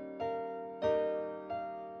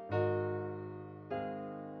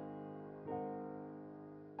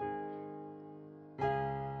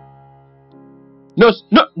 Nurse!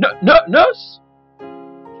 Nurse!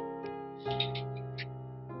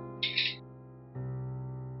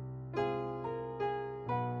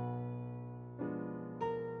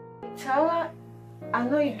 Tara, I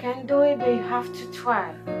know you can do it, but you have to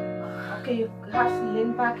try. Okay, you have to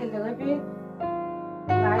lean back a little bit.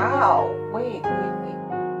 Right? Ow! Wait. You're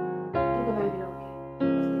gonna be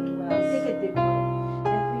okay. Take a deep breath.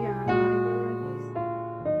 Then put your hand like this.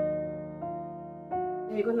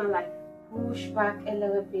 Then you're gonna like push back a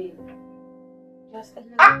little bit. Just a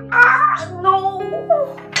little bit. No!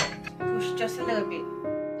 Push just a little bit.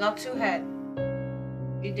 Not too hard.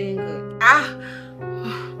 You're doing good.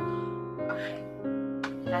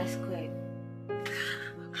 That's great.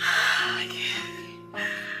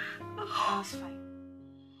 That's fine.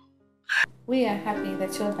 We are happy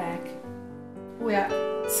that you're back. We are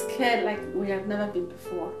scared like we have never been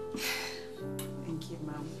before. Thank you,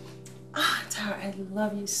 Mom. Tara, I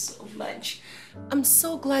love you so much. I'm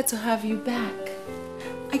so glad to have you back.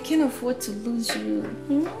 I can't afford to lose you.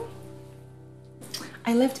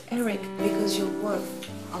 I left Eric because you're worth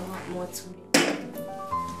a lot more to me.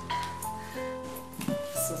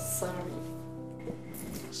 So sorry.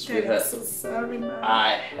 Sweetheart, I'm so sorry, Mom.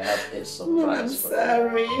 I have a surprise I'm for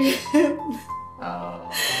sorry. you.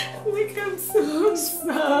 Nick, I'm so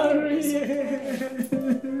sorry.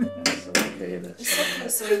 Okay,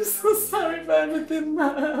 that's I'm so sorry for everything,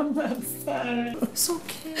 Mom. I'm sorry. It's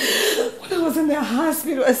okay. When I was in the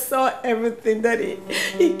hospital, I saw everything that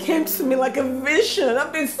he came to me like a vision.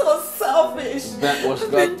 I've been so selfish. That was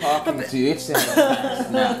God talking to you. It's in the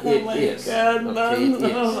past now. It is. God, Mom. Okay, it is.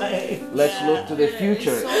 Oh my Let's look to the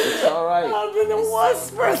future. It's all right. I've been the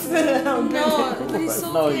worst person.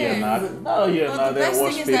 No, you're not. No, you're not. They're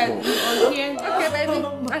worse people. Okay, baby.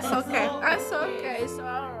 That's okay. That's okay. It's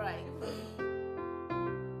all right.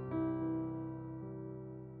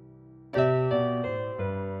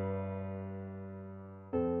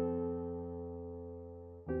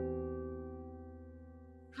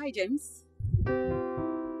 Hi, James.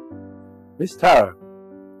 Miss Tara,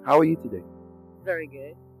 how are you today? Very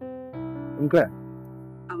good. I'm glad.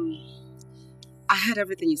 I heard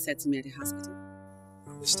everything you said to me at the hospital.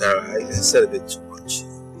 Miss Tara, I said a bit too much.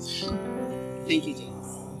 Thank you,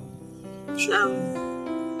 James. Sure.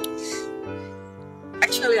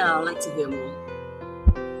 Actually, I'd like to hear more.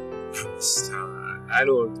 Miss Tara, I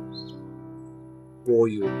don't want to bore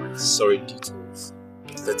you with my sorry details.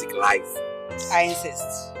 Pathetic life. I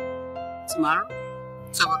insist. Tomorrow,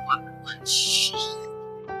 12 o'clock. Shh.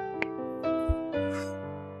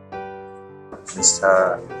 Miss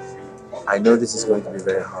Tara, I know this is going to be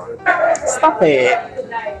very hard. Stop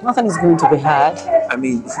it. Nothing is going to be hard. I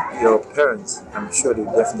mean, your parents, I'm sure they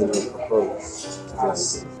definitely will propose.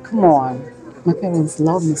 Yes. Come on. My parents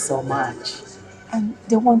love me so much. And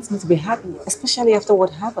they want me to be happy, especially after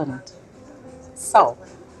what happened. So,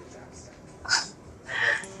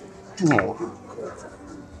 anyway.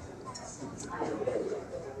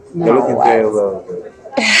 You're looking very well.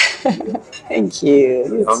 Thank you.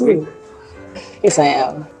 You Hungry? too. Yes, I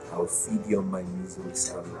am. I'll feed you on my miso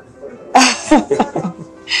salad.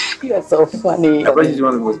 You are so funny. I brought you to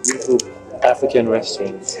one of the most beautiful African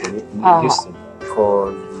restaurants in Houston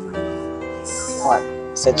called What?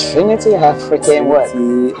 It's a Trinity African what?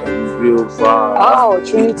 Trinity and Grill Bar. Oh,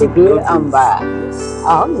 Trinity Grill and Bar.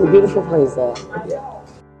 Oh, it's a beautiful place there. Yeah.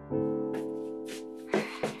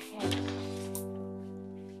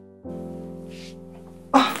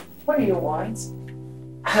 What do you want?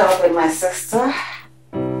 Help with my sister?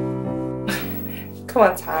 Come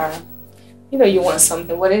on, Tara. You know you want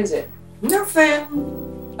something. What is it? Nothing.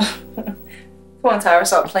 Come on, Tara,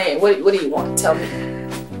 stop playing. What do you want? Tell me.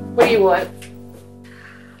 What do you want?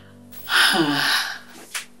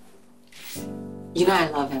 You know I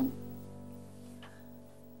love him.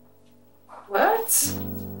 What?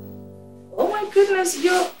 Oh my goodness,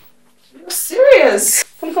 you're serious.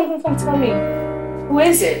 Come, tell me. Who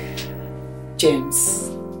is it? James.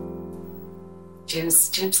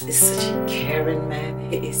 James is such a caring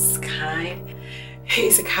man. He is kind. He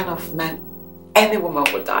is the kind of man any woman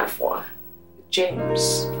would die for.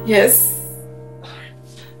 James. Yes.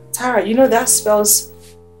 Tara, you know that spells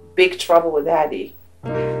big trouble with Daddy.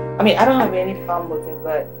 I mean, I don't have any problem with it,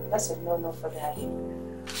 but that's a no-no for Daddy.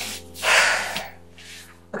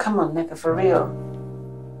 But come on, Nneka, for real.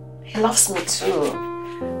 He loves me too.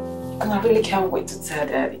 And I really can't wait to tell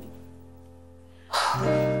Daddy.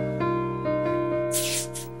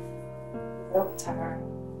 No, Tara.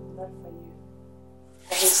 Not for you.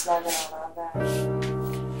 Daddy's not gonna allow that.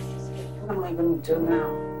 What am I gonna do now?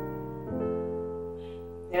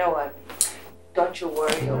 You know what? Don't you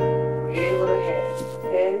worry your pretty little head,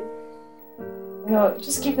 okay? You know,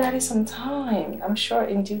 just give Daddy some time. I'm sure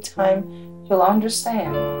in due time you'll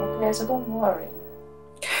understand, okay? So don't worry.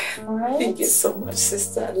 Alright? Thank you so much,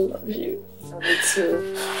 sister. I love you. Love you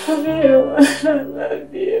too. I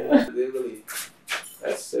love you. Really,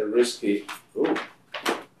 that's risky. Ooh.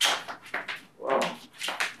 Wow.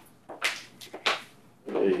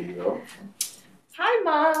 There you go. Hi,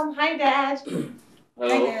 Mom. Hi, Dad.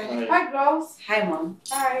 Hello. Dad. Hi, girls. Hi, Mom.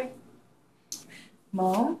 Hi.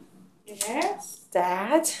 Mom? Yes?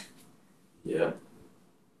 Dad? Yeah.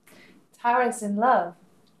 Tara's in love.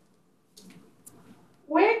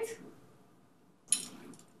 Wait.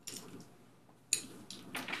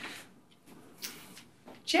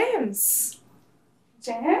 James.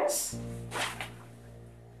 James?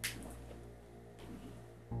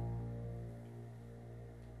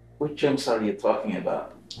 Which James are you talking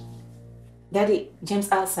about? Daddy,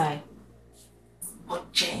 James outside.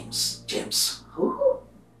 What James? James who?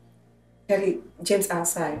 Daddy, James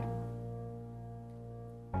outside.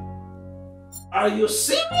 Are you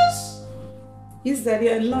serious? Yes, Daddy,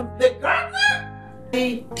 I love The gardener?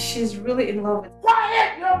 her. She's really in love with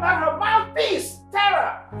Quiet! You're not her mouthpiece,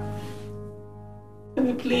 Tara!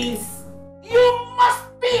 me. Please. You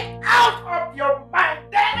must be out of your mind,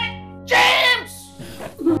 damn it! James!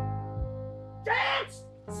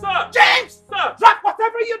 Sir! James! Sir! Drop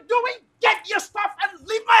whatever you're doing, get your stuff, and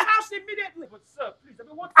leave my house immediately! But sir, please,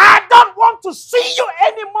 I don't want to see you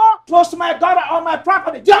anymore close to my daughter or my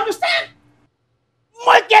property. Do you understand?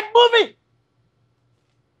 Get moving!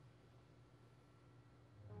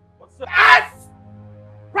 Yes!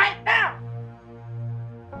 Right now!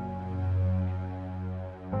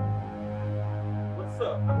 What's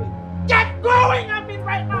up? Get going!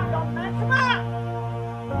 Right now, young man. Come on!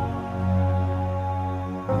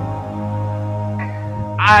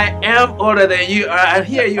 I am older than you are, and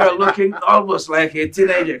here you are looking almost like a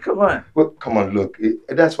teenager. Come on. Well, come on, look.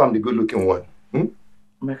 That's why I'm the good-looking one.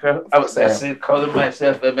 Emeka, I was actually calling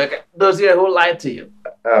myself Emeka. Those here who lied to you.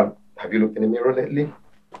 Have you looked in the mirror lately?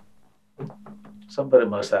 Somebody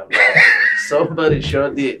must have lied. Somebody sure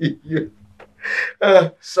did.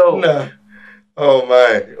 Nah. Oh,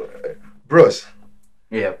 my. Bros.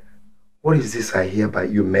 Yeah. What is this I hear about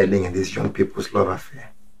you meddling in this young people's love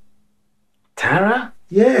affair? Tara?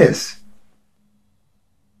 Yes.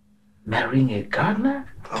 Marrying a gardener?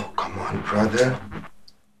 Oh, come on, brother.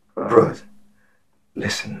 Bros,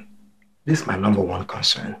 listen. This is my number one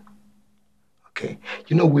concern. Okay?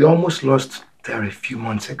 You know, we almost lost Tara a few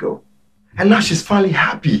months ago. And now she's finally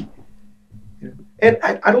happy. And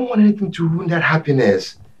I don't want anything to ruin that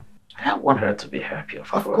happiness. I want her to be happy, of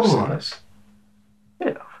course.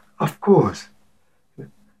 Yeah. Of course.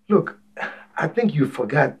 Look, I think you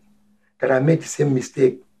forgot that I made the same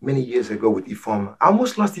mistake many years ago with Ifeoma. I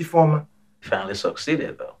almost lost Ifeoma. Finally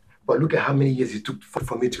succeeded, though. But look at how many years it took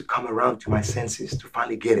for me to come around to my senses, to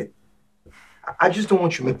finally get it. I just don't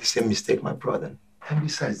want you to make the same mistake, my brother. And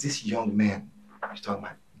besides, this young man, he's talking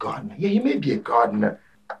about gardener. Yeah, he may be a gardener.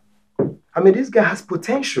 I mean, this guy has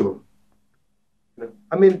potential.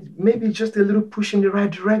 I mean, maybe just a little push in the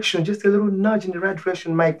right direction, just a little nudge in the right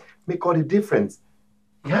direction might make all the difference.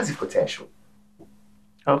 He has the potential.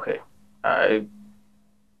 Okay. I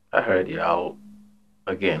heard you. I'll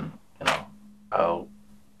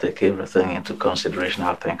take everything into consideration.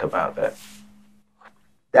 I'll think about that.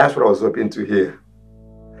 That's what I was hoping to hear.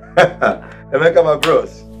 Emeka, my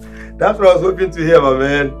bros. That's what I was hoping to hear, my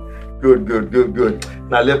man. Good.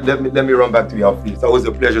 Now let me run back to the office. It's always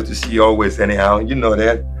a pleasure to see you always anyhow. You know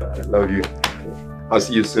that. I love you. I'll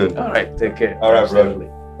see you soon. All right, take care. All right, brother.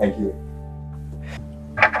 Thank you.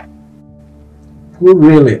 Who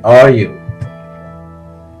really are you?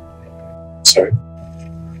 Sorry.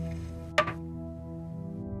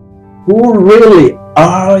 Who really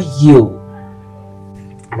are you?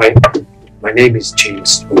 My name is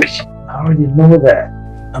James. I already know that.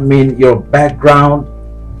 I mean, your background.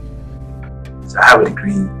 I have a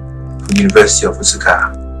degree from the University of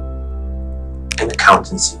Osaka in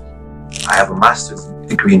accountancy. I have a master's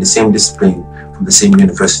degree in the same discipline from the same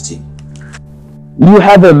university. You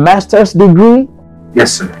have a master's degree?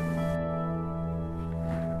 Yes, sir.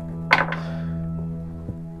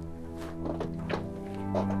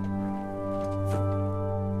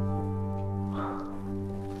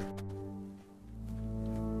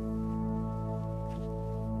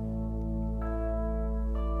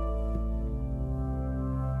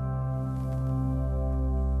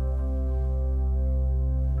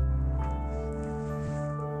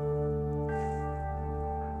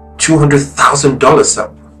 $200,000, sir.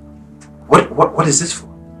 What is this for?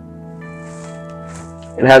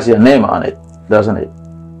 It has your name on it, doesn't it?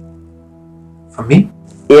 For me?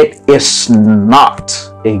 It is not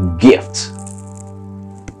a gift.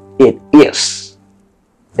 It is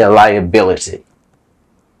a liability.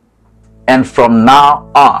 And from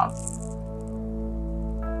now on,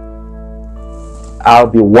 I'll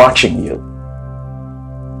be watching you.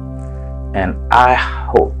 And I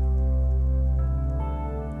hope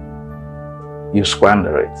you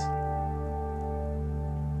squander it.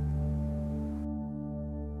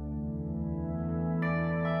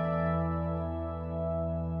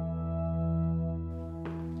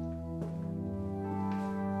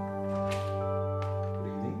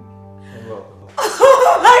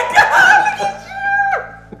 Oh my God! Look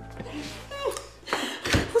at you!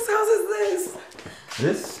 Whose house is this?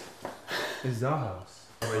 This is our house.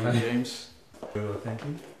 How are you, James? Well, thank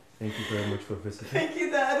you. Thank you very much for visiting. Thank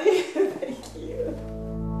you, Daddy. Thank you.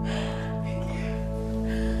 Thank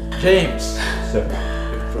you. James. Sir.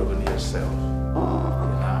 You've proven yourself. You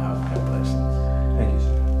now have my blessings. Thank you,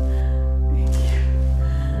 sir.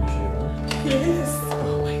 Thank you. Yes.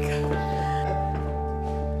 Oh my God.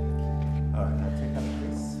 Alright, now take out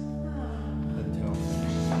this.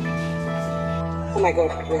 Oh my God,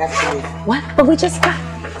 we have to leave. What? But we just got...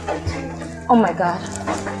 Oh my God.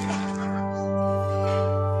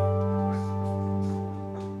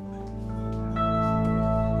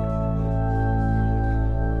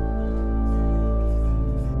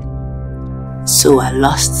 So I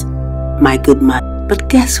lost my good man. But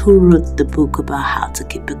guess who wrote the book about how to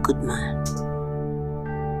keep a good man?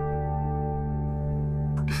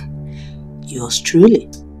 Yours truly.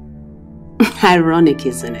 Ironic,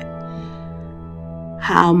 isn't it?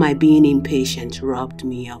 How my being impatient robbed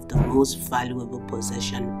me of the most valuable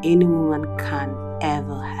possession any woman can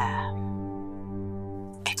ever have.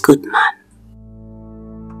 A good man.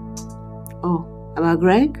 Oh, about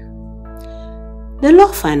Greg? The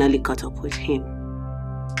law finally caught up with him.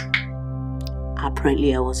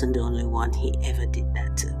 Apparently I wasn't the only one he ever did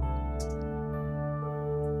that to.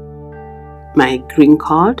 My green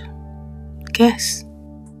card? Guess.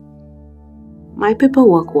 My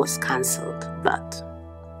paperwork was cancelled, but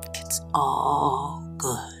it's all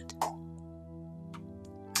good.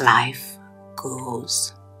 Life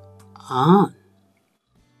goes on.